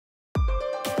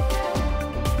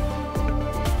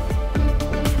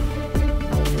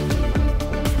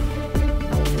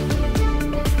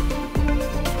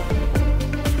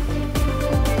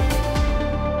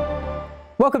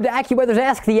Welcome to AccuWeather's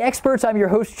Ask the Experts. I'm your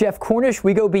host, Jeff Cornish.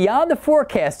 We go beyond the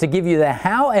forecast to give you the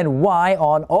how and why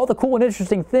on all the cool and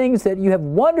interesting things that you have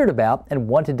wondered about and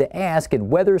wanted to ask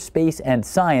in weather, space, and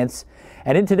science.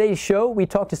 And in today's show, we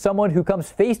talk to someone who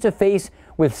comes face to face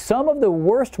with some of the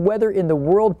worst weather in the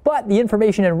world, but the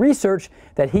information and research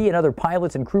that he and other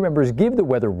pilots and crew members give the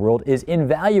weather world is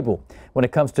invaluable when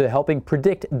it comes to helping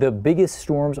predict the biggest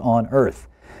storms on Earth.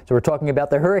 So we're talking about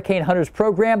the Hurricane Hunters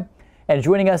program. And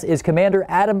joining us is Commander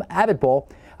Adam Abitbol,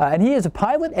 and he is a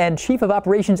pilot and Chief of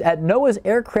Operations at NOAA's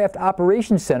Aircraft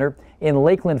Operations Center in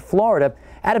Lakeland, Florida.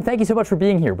 Adam, thank you so much for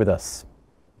being here with us.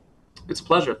 It's a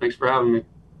pleasure. Thanks for having me.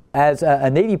 As a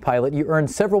Navy pilot, you earned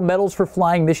several medals for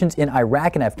flying missions in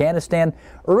Iraq and Afghanistan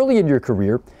early in your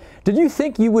career. Did you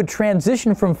think you would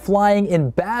transition from flying in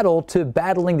battle to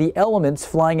battling the elements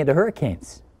flying into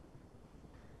hurricanes?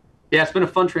 Yeah, it's been a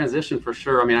fun transition for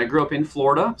sure. I mean, I grew up in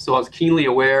Florida, so I was keenly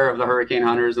aware of the Hurricane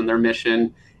Hunters and their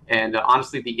mission, and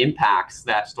honestly, the impacts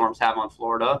that storms have on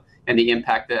Florida and the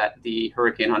impact that the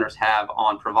Hurricane Hunters have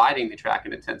on providing the track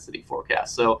and intensity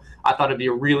forecast. So I thought it'd be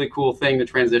a really cool thing to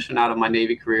transition out of my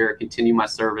Navy career, continue my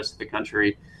service to the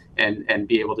country, and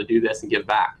be able to do this and give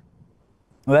back.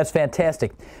 Well, that's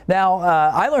fantastic. Now,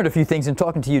 I learned a few things in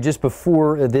talking to you just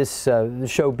before this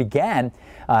show began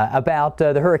about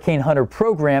the Hurricane Hunter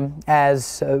program,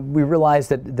 as we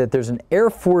realized that there's an Air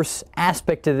Force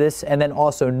aspect to this and then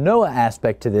also NOAA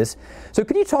aspect to this. So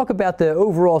could you talk about the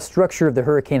overall structure of the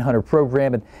Hurricane Hunter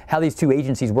program and how these two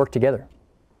agencies work together?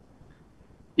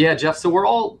 Yeah, Jeff, so we're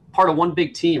all part of one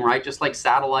big team, right? Just like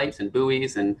satellites and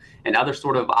buoys and other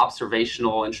sort of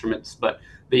observational instruments. But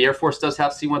the Air Force does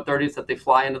have C-130s that they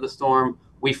fly into the storm.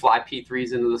 We fly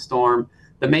P-3s into the storm.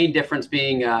 The main difference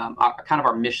being kind of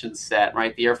our mission set,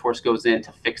 right? The Air Force goes in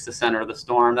to fix the center of the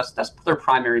storm. That's their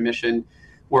primary mission.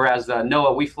 Whereas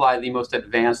NOAA, we fly the most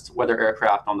advanced weather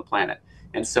aircraft on the planet.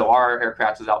 And so our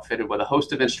aircraft is outfitted with a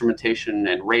host of instrumentation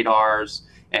and radars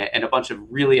and a bunch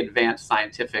of really advanced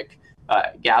scientific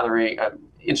gathering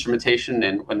instrumentation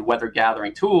and weather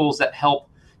gathering tools that help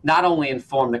not only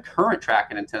inform the current track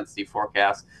and intensity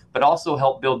forecast, but also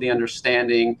help build the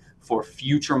understanding for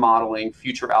future modeling,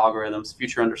 future algorithms,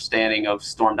 future understanding of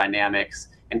storm dynamics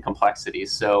and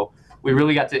complexities. So we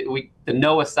really got to, the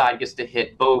NOAA side gets to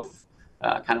hit both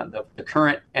kind of the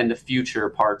current and the future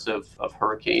parts of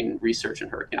hurricane research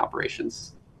and hurricane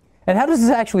operations. And how does this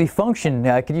actually function?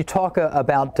 Can you talk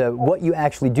about what you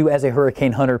actually do as a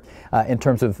hurricane hunter in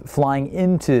terms of flying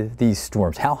into these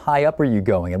storms? How high up are you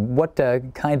going, and what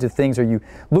kinds of things are you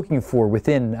looking for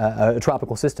within a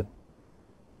tropical system?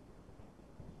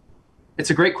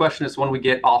 It's a great question. It's one we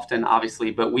get often,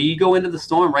 obviously, but we go into the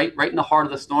storm right in the heart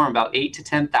of the storm, about 8,000 to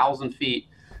 10,000 feet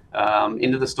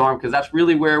into the storm, because that's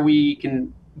really where we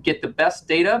can get the best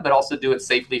data, but also do it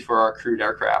safely for our crewed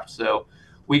aircraft. So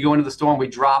we go into the storm, we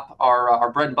drop our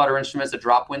bread and butter instruments, a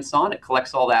drop wind sonde. It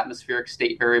collects all the atmospheric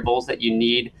state variables that you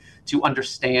need to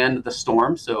understand the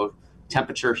storm. So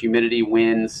temperature, humidity,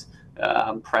 winds,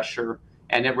 pressure,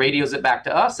 and it radios it back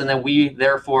to us. And then we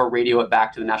therefore radio it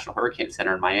back to the National Hurricane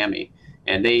Center in Miami.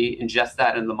 And they ingest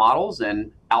that in the models,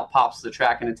 and out pops the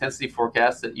track and intensity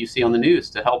forecast that you see on the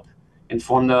news to help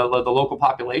inform the local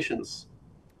populations.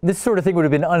 This sort of thing would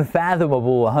have been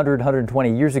unfathomable 100,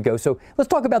 120 years ago. So let's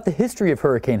talk about the history of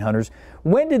hurricane hunters.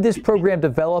 When did this program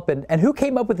develop, and who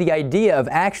came up with the idea of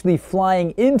actually flying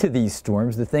into these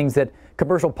storms, the things that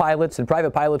commercial pilots and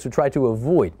private pilots would try to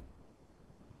avoid?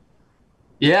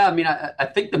 Yeah, I mean, I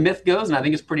think the myth goes, and I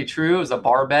think it's pretty true, it was a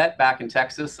bar bet back in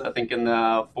Texas, I think in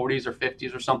the 40s or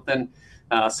 50s or something.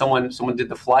 Someone did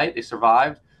the flight, they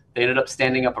survived. They ended up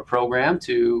standing up a program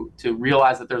to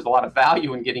realize that there's a lot of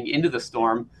value in getting into the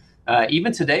storm.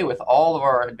 Even today, with all of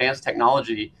our advanced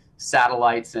technology,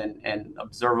 satellites and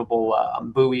observable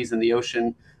buoys in the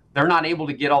ocean, they're not able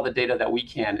to get all the data that we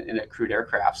can in a crewed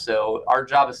aircraft. So our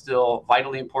job is still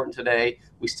vitally important today.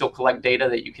 We still collect data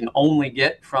that you can only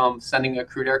get from sending a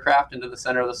crewed aircraft into the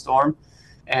center of the storm.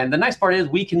 And the nice part is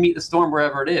we can meet the storm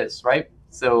wherever it is, right?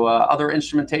 So other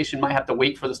instrumentation might have to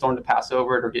wait for the storm to pass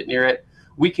over it or get near it.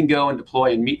 We can go and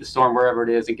deploy and meet the storm wherever it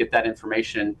is and get that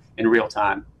information in real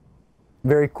time.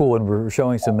 Very cool, and we're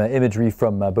showing some imagery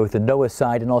from both the NOAA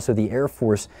side and also the Air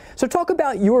Force. So talk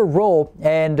about your role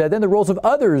and then the roles of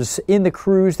others in the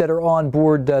crews that are on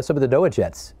board some of the NOAA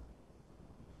jets.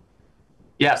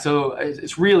 Yeah, so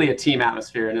it's really a team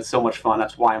atmosphere, and it's so much fun.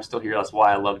 That's why I'm still here. That's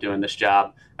why I love doing this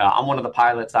job. I'm one of the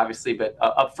pilots, obviously, but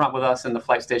up front with us in the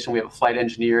flight station, we have a flight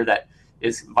engineer that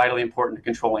is vitally important to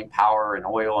controlling power and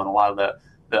oil and a lot of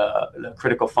the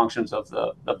critical functions of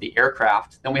the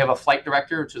aircraft. Then we have a flight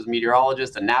director, which is a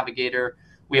meteorologist, a navigator.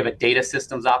 We have a data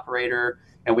systems operator,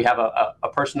 and we have a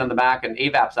person in the back, an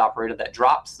AVAPS operator, that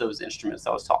drops those instruments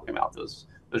I was talking about, those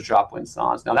drop wind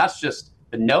sondes. Now that's just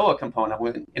the NOAA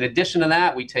component. In addition to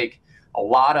that, we take a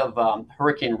lot of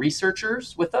hurricane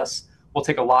researchers with us. We'll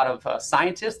take a lot of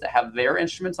scientists that have their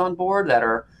instruments on board that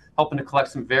are helping to collect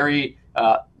some very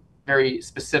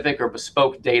specific or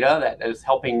bespoke data that is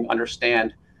helping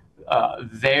understand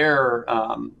their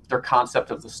concept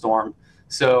of the storm.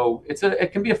 So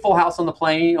it can be a full house on the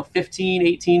plane, 15,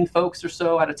 18 folks or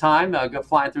so at a time go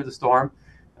flying through the storm.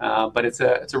 But it's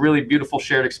a really beautiful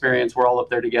shared experience. We're all up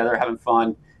there together having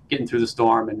fun, getting through the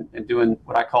storm and doing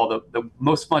what I call the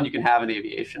most fun you can have in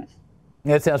aviation.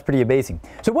 That sounds pretty amazing.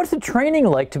 So what's the training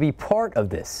like to be part of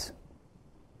this?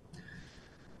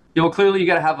 Well, clearly you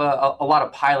got to have a lot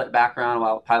of pilot background, a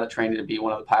lot of pilot training to be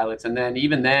one of the pilots. And then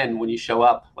even then, when you show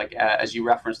up, like as you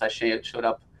referenced, I showed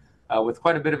up with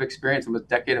quite a bit of experience and with a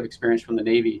decade of experience from the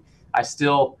Navy. I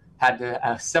still had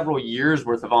to several years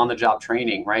worth of on-the-job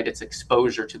training, right? It's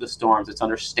exposure to the storms. It's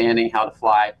understanding how to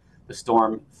fly the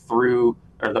storm through,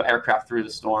 or the aircraft through the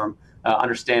storm,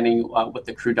 understanding what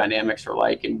the crew dynamics are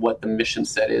like and what the mission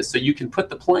set is. So you can put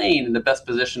the plane in the best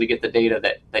position to get the data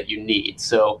that you need.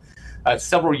 So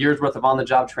several years worth of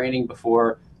on-the-job training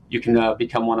before you can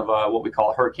become one of what we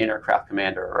call a hurricane aircraft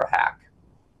commander, or a HAC.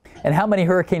 And how many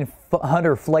Hurricane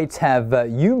Hunter flights have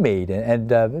you made? And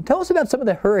tell us about some of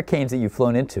the hurricanes that you've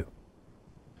flown into.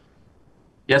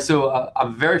 Yeah, so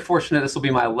I'm very fortunate. This will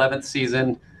be my 11th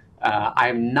season.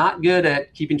 I'm not good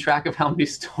at keeping track of how many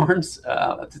storms.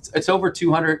 It's over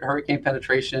 200 hurricane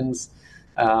penetrations,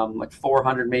 like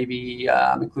 400 maybe,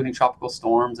 including tropical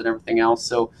storms and everything else.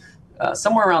 So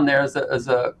somewhere around there is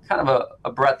a kind of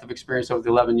a breadth of experience over the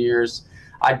 11 years.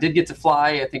 I did get to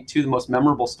fly, I think, two of the most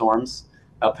memorable storms.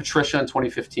 Patricia in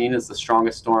 2015 is the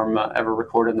strongest storm ever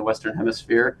recorded in the Western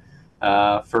Hemisphere.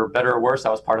 For better or worse, I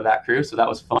was part of that crew, so that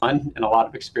was fun and a lot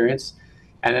of experience.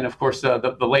 And then, of course,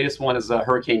 the latest one is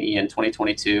Hurricane Ian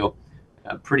 2022,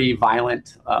 a pretty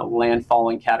violent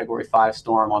landfalling Category 5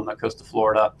 storm on the coast of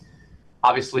Florida.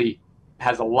 Obviously,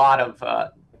 has a lot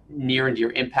of near and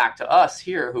dear impact to us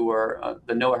here, who are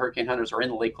the NOAA Hurricane Hunters, are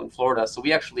in Lakeland, Florida. So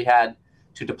we actually had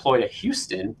to deploy to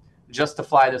Houston just to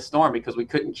fly this storm because we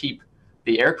couldn't keep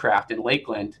the aircraft in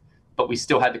Lakeland, but we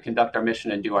still had to conduct our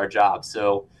mission and do our job.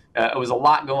 So it was a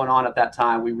lot going on at that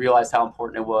time. We realized how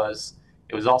important it was.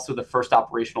 It was also the first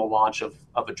operational launch of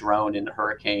a drone in a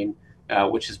hurricane,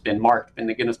 which has been marked in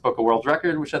the Guinness Book of World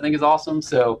Records, which I think is awesome.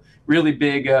 So really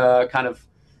big, kind of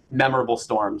memorable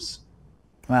storms.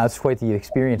 Wow, it's quite the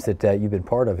experience that you've been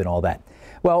part of and all that.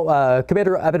 Well,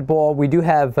 Commander Abitbol, we do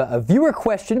have a viewer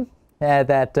question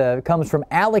that comes from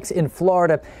Alex in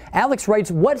Florida. Alex writes,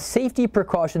 what safety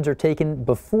precautions are taken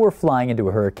before flying into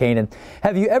a hurricane? And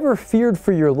have you ever feared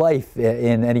for your life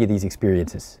in any of these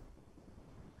experiences?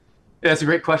 Yeah, that's a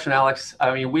great question, Alex.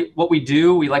 I mean, we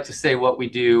like to say what we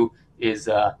do is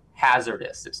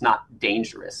hazardous. It's not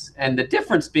dangerous. And the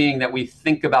difference being that we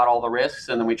think about all the risks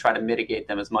and then we try to mitigate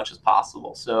them as much as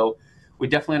possible. So we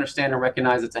definitely understand and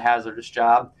recognize it's a hazardous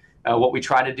job. What we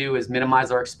try to do is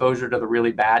minimize our exposure to the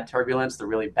really bad turbulence, the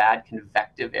really bad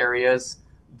convective areas,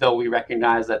 though we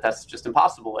recognize that that's just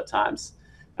impossible at times.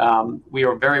 We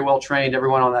are very well trained.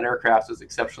 Everyone on that aircraft is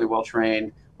exceptionally well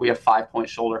trained. We have 5-point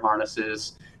shoulder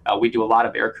harnesses. We do a lot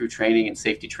of aircrew training and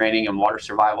safety training and water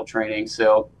survival training.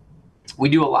 So we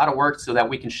do a lot of work so that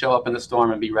we can show up in the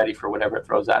storm and be ready for whatever it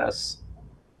throws at us.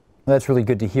 Well, that's really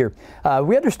good to hear.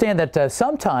 We understand that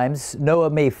sometimes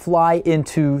NOAA may fly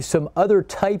into some other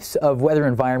types of weather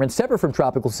environments separate from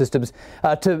tropical systems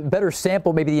to better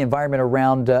sample maybe the environment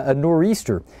around a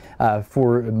nor'easter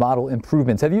for model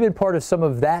improvements. Have you been part of some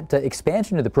of that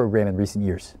expansion of the program in recent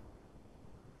years?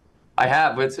 I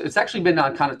have. It's actually been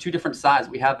on kind of two different sides.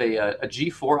 We have a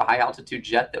G4, a high altitude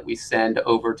jet that we send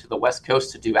over to the West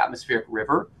Coast to do atmospheric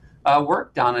river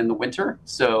work down in the winter.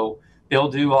 So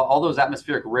they'll do all those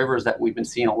atmospheric rivers that we've been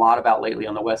seeing a lot about lately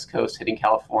on the West Coast, hitting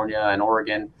California and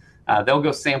Oregon. They'll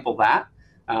go sample that.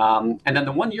 And then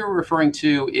the one you're referring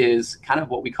to is kind of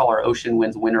what we call our Ocean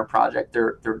Winds Winter Project.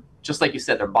 They're just like you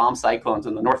said, they're bomb cyclones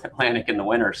in the North Atlantic in the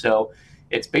winter. So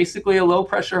it's basically a low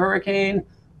pressure hurricane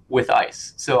with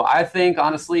ice. So I think,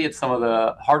 honestly, it's some of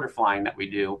the harder flying that we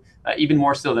do, even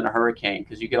more so than a hurricane,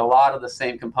 because you get a lot of the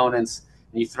same components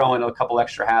and you throw in a couple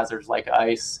extra hazards like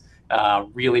ice,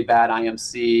 really bad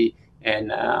IMC, and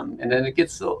then it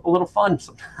gets a little fun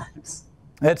sometimes.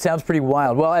 That sounds pretty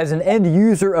wild. Well, as an end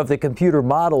user of the computer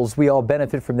models, we all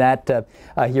benefit from that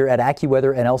here at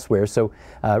AccuWeather and elsewhere. So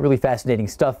really fascinating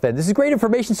stuff. And this is great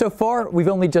information so far. We've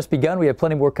only just begun. We have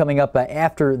plenty more coming up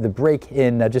after the break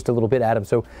in just a little bit, Adam.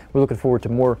 So we're looking forward to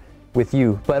more with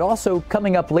you. But also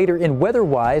coming up later in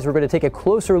WeatherWise, we're going to take a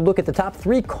closer look at the top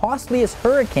 3 costliest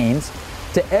hurricanes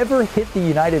to ever hit the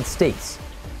United States.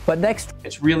 But next,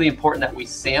 it's really important that we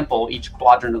sample each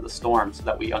quadrant of the storm so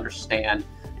that we understand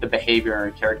the behavior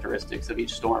and characteristics of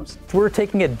each storm. We're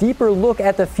taking a deeper look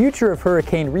at the future of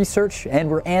hurricane research, and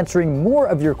we're answering more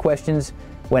of your questions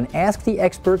when Ask the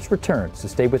Experts returns. So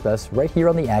stay with us right here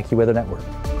on the AccuWeather Network.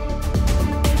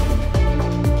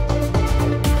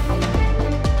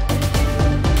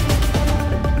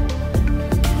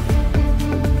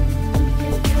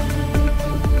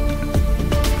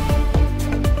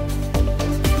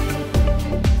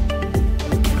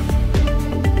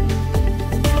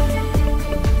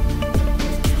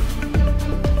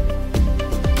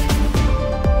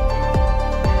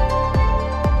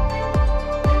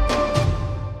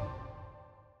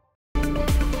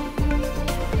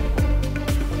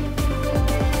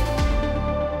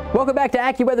 Welcome back to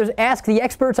AccuWeather's Ask the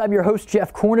Experts. I'm your host,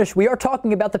 Jeff Cornish. We are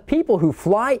talking about the people who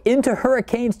fly into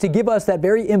hurricanes to give us that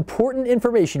very important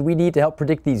information we need to help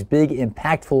predict these big,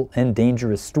 impactful, and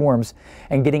dangerous storms,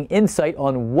 and getting insight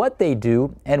on what they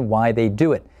do and why they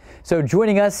do it. So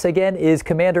joining us again is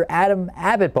Commander Adam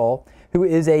Abitbol, who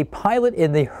is a pilot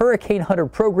in the Hurricane Hunter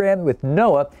program with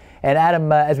NOAA. And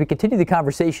Adam, as we continue the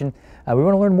conversation, we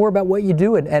want to learn more about what you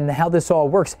do and how this all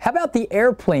works. How about the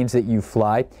airplanes that you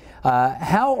fly?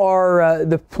 How are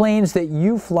the planes that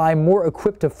you fly more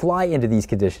equipped to fly into these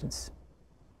conditions?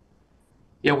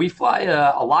 Yeah, we fly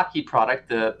a Lockheed product,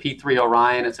 the P3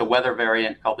 Orion. It's a weather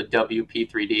variant called the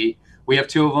WP3D. We have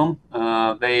 2 of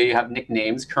them. They have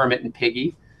nicknames, Kermit and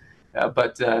Piggy,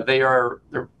 but they're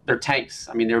tanks.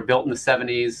 I mean, they were built in the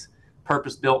 70s,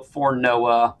 purpose-built for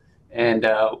NOAA, and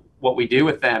what we do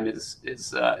with them is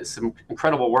some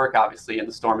incredible work, obviously, in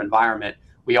the storm environment.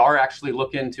 We are actually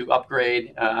looking to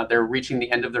upgrade. They're reaching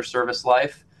the end of their service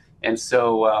life, and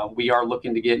so we are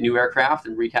looking to get new aircraft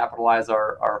and recapitalize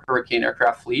our hurricane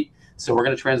aircraft fleet. So we're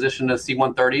going to transition to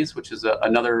C-130s, which is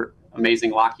another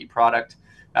amazing Lockheed product.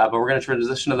 But we're going to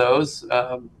transition to those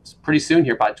pretty soon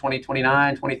here, by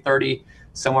 2029, 2030,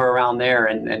 somewhere around there,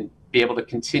 and be able to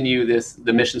continue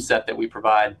the mission set that we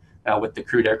provide with the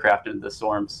crewed aircraft into the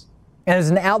storms. And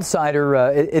as an outsider,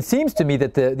 it seems to me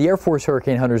that the Air Force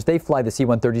Hurricane Hunters, they fly the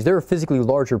C-130s. They're a physically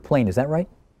larger plane. Is that right?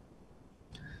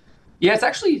 Yeah, it's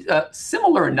actually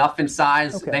similar enough in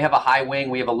size. Okay. They have a high wing.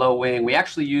 We have a low wing. We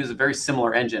actually use a very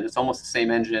similar engine. It's almost the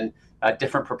same engine,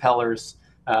 different propellers.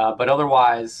 But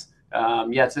otherwise,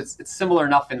 yes, it's similar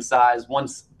enough in size.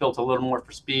 One's built a little more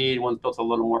for speed. One's built a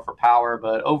little more for power.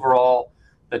 But overall,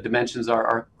 the dimensions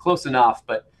are close enough.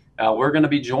 But we're going to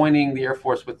be joining the Air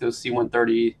Force with those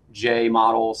C-130J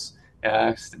models,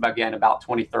 again, about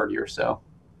 2030 or so.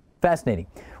 Fascinating.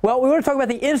 Well, we want to talk about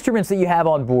the instruments that you have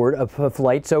on board a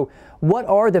flight. So what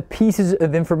are the pieces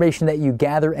of information that you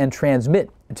gather and transmit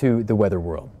to the weather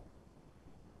world?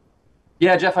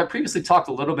 Yeah, Jeff, I previously talked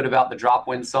a little bit about the drop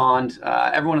wind sonde.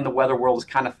 Everyone in the weather world is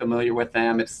kind of familiar with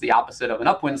them. It's the opposite of an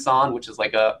upwind sonde, which is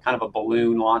like a kind of a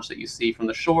balloon launch that you see from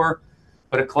the shore,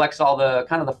 but it collects all the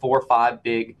kind of the 4 or 5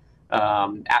 big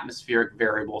atmospheric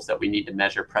variables that we need to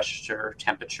measure: pressure,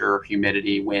 temperature,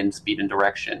 humidity, wind, speed, and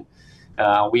direction.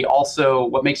 We also,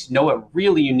 what makes NOAA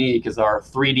really unique is our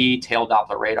 3D tail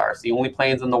Doppler radar. It's the only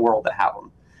planes in the world that have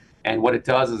them. And what it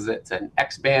does is it's an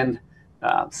X-band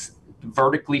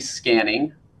vertically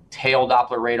scanning tail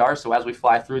Doppler radar. So as we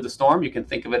fly through the storm, you can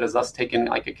think of it as us taking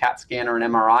like a CAT scan or an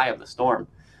MRI of the storm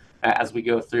as we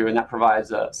go through. And that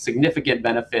provides a significant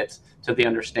benefit to the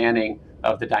understanding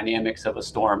of the dynamics of a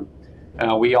storm.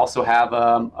 We also have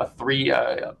a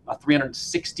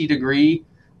 360-degree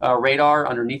radar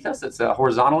underneath us. It's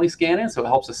horizontally scanning, so it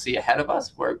helps us see ahead of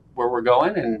us where we're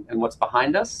going and what's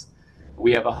behind us.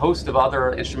 We have a host of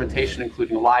other instrumentation,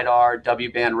 including LiDAR,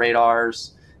 W-band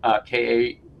radars,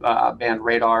 Ka-band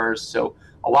radars. So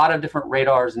a lot of different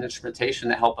radars and instrumentation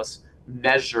that help us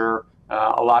measure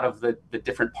a lot of the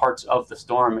different parts of the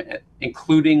storm,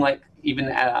 including like even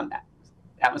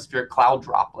atmospheric cloud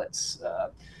droplets.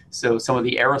 So some of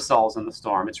the aerosols in the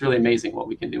storm. It's really amazing what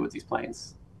we can do with these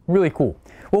planes. Really cool.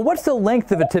 Well, what's the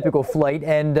length of a typical flight?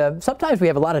 And sometimes we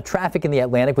have a lot of traffic in the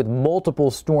Atlantic with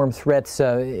multiple storm threats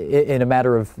in a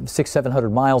matter of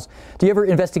 600-700 miles. Do you ever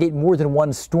investigate more than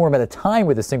one storm at a time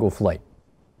with a single flight?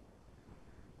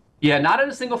 Yeah, not at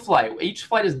a single flight. Each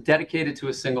flight is dedicated to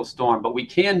a single storm, but we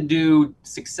can do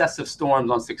successive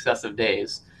storms on successive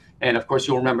days. And of course,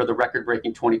 you'll remember the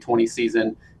record-breaking 2020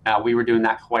 season. We were doing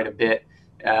that quite a bit.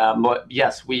 But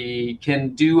yes, we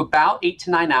can do about 8 to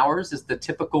 9 hours is the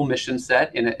typical mission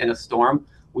set in a storm.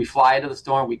 We fly into the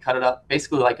storm, we cut it up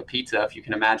basically like a pizza, if you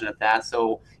can imagine it that.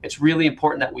 So it's really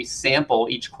important that we sample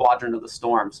each quadrant of the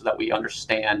storm so that we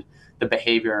understand the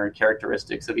behavior and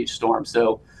characteristics of each storm.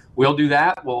 So we'll do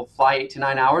that. We'll fly 8 to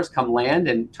 9 hours, come land,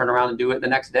 and turn around and do it the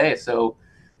next day. So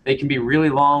they can be really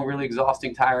long, really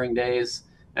exhausting, tiring days,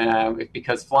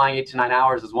 because flying 8 to 9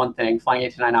 hours is one thing. Flying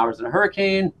 8 to 9 hours in a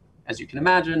hurricane, as you can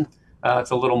imagine,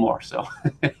 it's a little more. So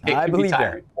it can be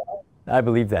tiring. I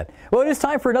believe that. Well, it is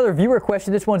time for another viewer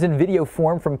question. This one's in video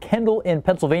form from Kendall in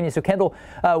Pennsylvania. So, Kendall,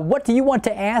 what do you want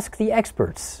to ask the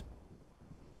experts?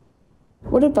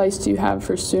 What advice do you have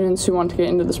for students who want to get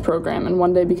into this program and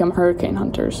one day become hurricane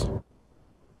hunters?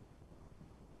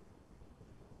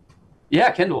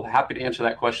 Yeah, Kendall, happy to answer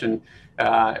that question.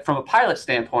 From a pilot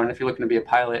standpoint, if you're looking to be a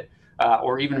pilot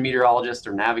or even a meteorologist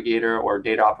or navigator or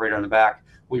data operator in the back,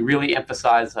 we really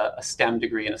emphasize a STEM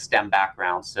degree and a STEM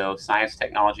background. So science,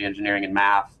 technology, engineering, and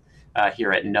math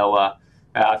here at NOAA.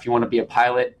 If you want to be a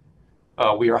pilot,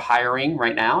 we are hiring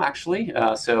right now, actually.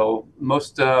 So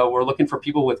we're looking for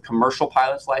people with commercial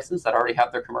pilot's license that already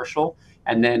have their commercial.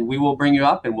 And then we will bring you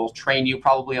up and we'll train you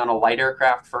probably on a light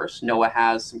aircraft first. NOAA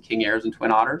has some King Airs and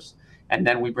Twin Otters. And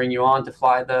then we bring you on to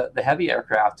fly the heavy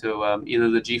aircraft to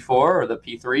either the G4 or the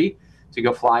P3 to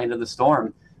go fly into the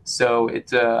storm. So it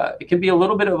can be a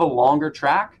little bit of a longer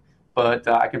track, but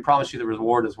I can promise you the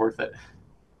reward is worth it.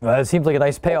 Well, it seems like a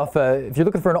nice payoff. If you're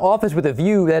looking for an office with a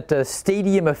view, that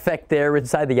stadium effect there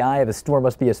inside the eye of a storm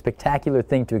must be a spectacular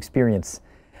thing to experience.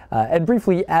 And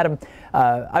briefly, Adam,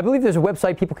 I believe there's a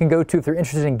website people can go to if they're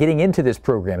interested in getting into this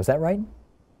program. Is that right?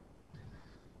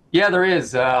 Yeah, there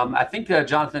is. I think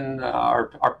Jonathan,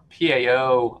 our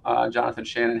PAO, Jonathan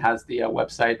Shannon, has the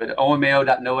website, but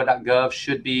omao.noaa.gov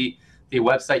should be the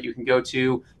website you can go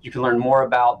to. You can learn more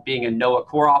about being a NOAA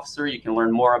Corps officer. You can learn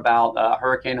more about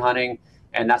hurricane hunting.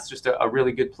 And that's just a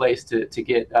really good place to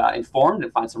get informed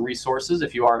and find some resources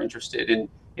if you are interested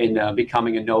in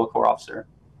becoming a NOAA Corps officer.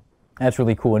 That's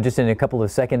really cool. And just in a couple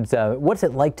of seconds, what's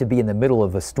it like to be in the middle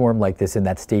of a storm like this in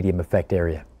that stadium effect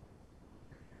area?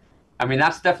 I mean,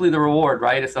 that's definitely the reward,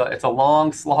 right? It's a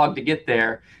long slog to get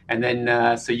there. And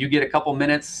then so you get a couple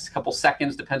minutes, couple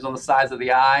seconds, depends on the size of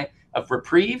the eye, of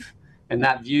reprieve. And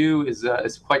that view is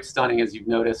quite stunning, as you've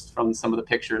noticed from some of the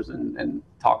pictures and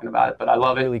talking about it. But I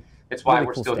love it. Really, it's why really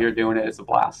we're cool still stuff. Here doing it. It's a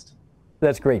blast.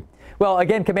 That's great. Well,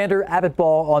 again, Commander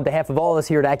Abitbol, on behalf of all of us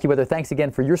here at AccuWeather, thanks again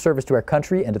for your service to our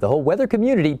country and to the whole weather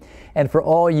community, and for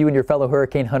all you and your fellow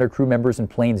Hurricane Hunter crew members and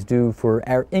planes do for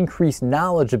our increased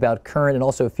knowledge about current and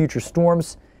also future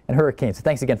storms and hurricanes. So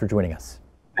thanks again for joining us.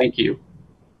 Thank you.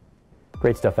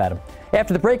 Great stuff, Adam.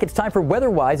 After the break, it's time for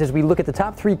WeatherWise as we look at the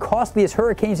top 3 costliest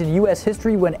hurricanes in U.S.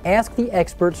 history when Ask the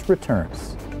Experts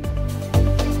returns.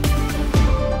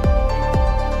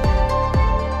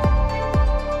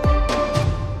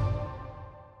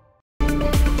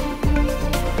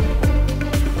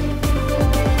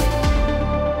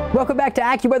 Welcome back to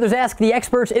AccuWeather's Ask the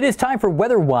Experts. It is time for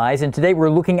WeatherWise, and today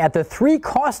we're looking at the 3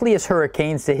 costliest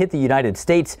hurricanes to hit the United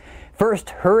States.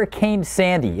 First, Hurricane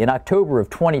Sandy. In October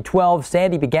of 2012,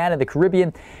 Sandy began in the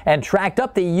Caribbean and tracked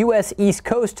up the U.S. East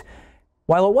Coast.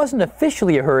 While it wasn't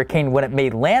officially a hurricane when it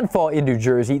made landfall in New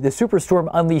Jersey, the superstorm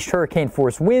unleashed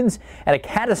hurricane-force winds and a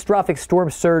catastrophic storm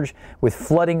surge with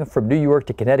flooding from New York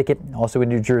to Connecticut, also in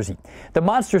New Jersey. The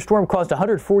monster storm caused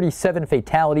 147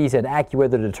 fatalities, and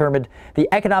AccuWeather determined the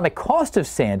economic cost of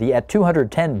Sandy at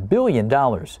 $210 billion.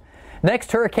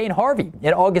 Next, Hurricane Harvey.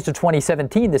 In August of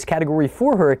 2017, this Category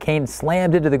 4 hurricane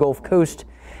slammed into the Gulf Coast.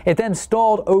 It then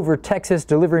stalled over Texas,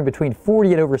 delivering between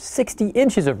 40 and over 60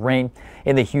 inches of rain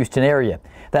in the Houston area.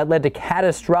 That led to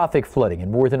catastrophic flooding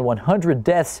and more than 100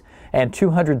 deaths and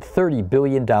 $230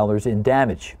 billion in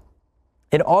damage.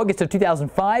 In August of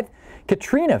 2005,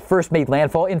 Katrina first made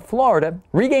landfall in Florida,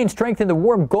 regained strength in the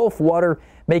warm Gulf water,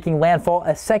 making landfall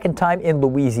a second time in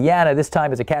Louisiana, this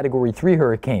time as a Category 3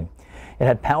 hurricane. It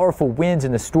had powerful winds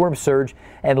in the storm surge,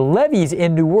 and levees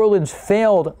in New Orleans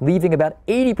failed, leaving about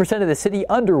 80% of the city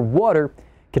underwater.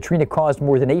 Katrina caused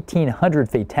more than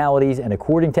 1,800 fatalities and,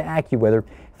 according to AccuWeather,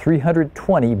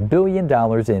 $320 billion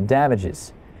in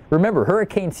damages. Remember,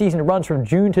 hurricane season runs from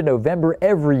June to November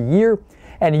every year,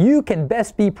 and you can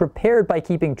best be prepared by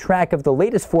keeping track of the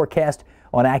latest forecast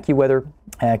on AccuWeather,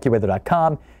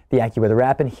 AccuWeather.com, the AccuWeather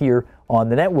app, and here on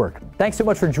the network. Thanks so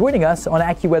much for joining us on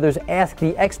AccuWeather's Ask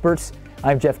the Experts.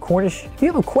 I'm Jeff Cornish. If you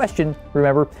have a question,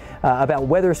 remember, about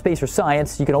weather, space, or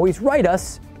science, you can always write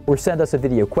us or send us a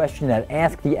video question at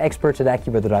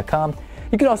asktheexperts@AccuWeather.com.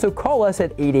 You can also call us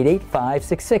at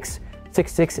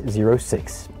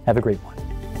 888-566-6606. Have a great one.